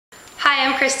Hi,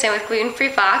 I'm Kristen with Gluten-Free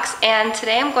Fox, and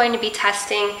today I'm going to be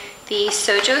testing the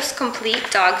Sojos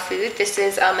Complete Dog Food. This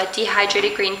is a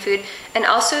dehydrated green food, and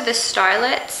also the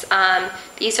Starlets.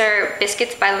 These are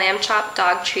biscuits by Lambchop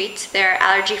dog treats. They're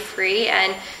allergy-free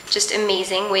and just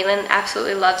amazing. Waylon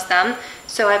absolutely loves them.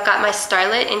 So I've got my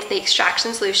Starlet into the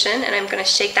extraction solution, and I'm going to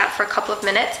shake that for a couple of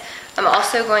minutes. I'm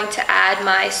also going to add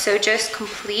my Sojos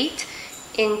Complete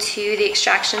into the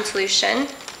extraction solution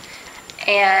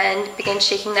and begin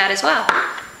shaking that as well.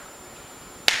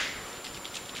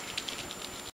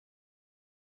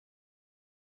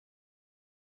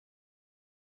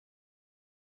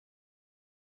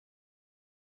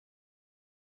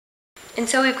 And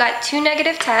so we've got two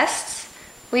negative tests.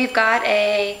 We've got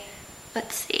a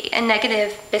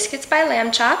negative biscuits by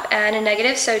Lambchop and a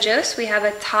negative Sojos. We have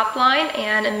a top line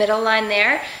and a middle line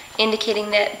there,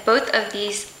 indicating that both of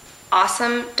these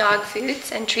awesome dog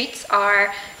foods and treats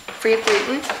are free of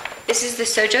gluten. This is the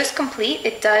Sojos Complete.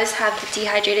 It does have the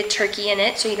dehydrated turkey in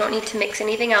it, so you don't need to mix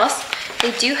anything else.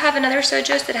 They do have another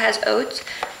Sojos that has oats.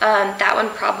 That one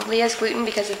probably has gluten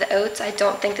because of the oats. I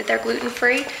don't think that they're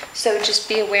gluten-free, so just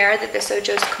be aware that the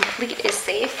Sojos Complete is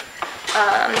safe.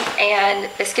 And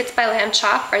Biscuits by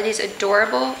Lambchop are these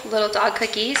adorable little dog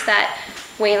cookies that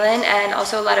Waylon and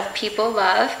also a lot of people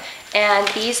love. And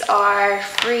these are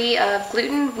free of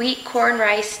gluten, wheat, corn,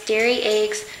 rice, dairy,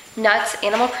 eggs, nuts,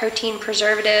 animal protein,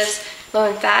 preservatives, low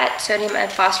in fat, sodium,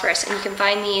 and phosphorus. And you can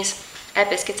find these at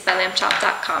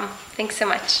biscuitsbylambchop.com. Thanks so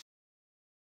much.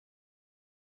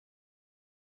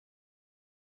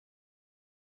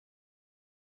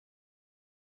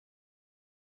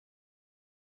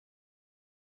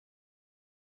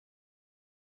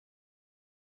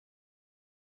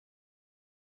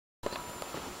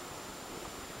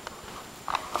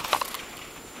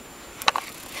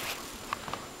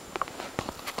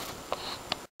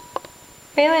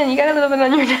 Waylon, you got a little bit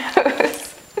on your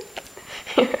nose.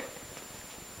 Here.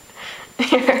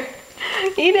 Here.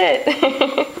 Eat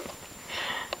it.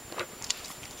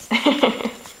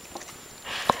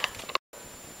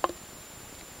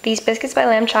 These Biscuits by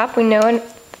Lambchop,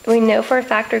 we know for a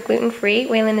fact are gluten-free.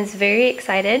 Waylon is very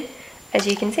excited, as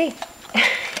you can see.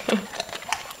 Is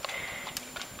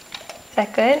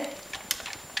that good?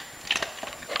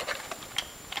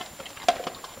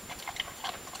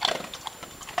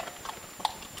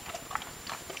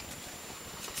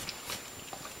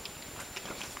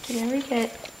 Get every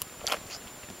bit.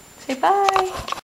 Say bye.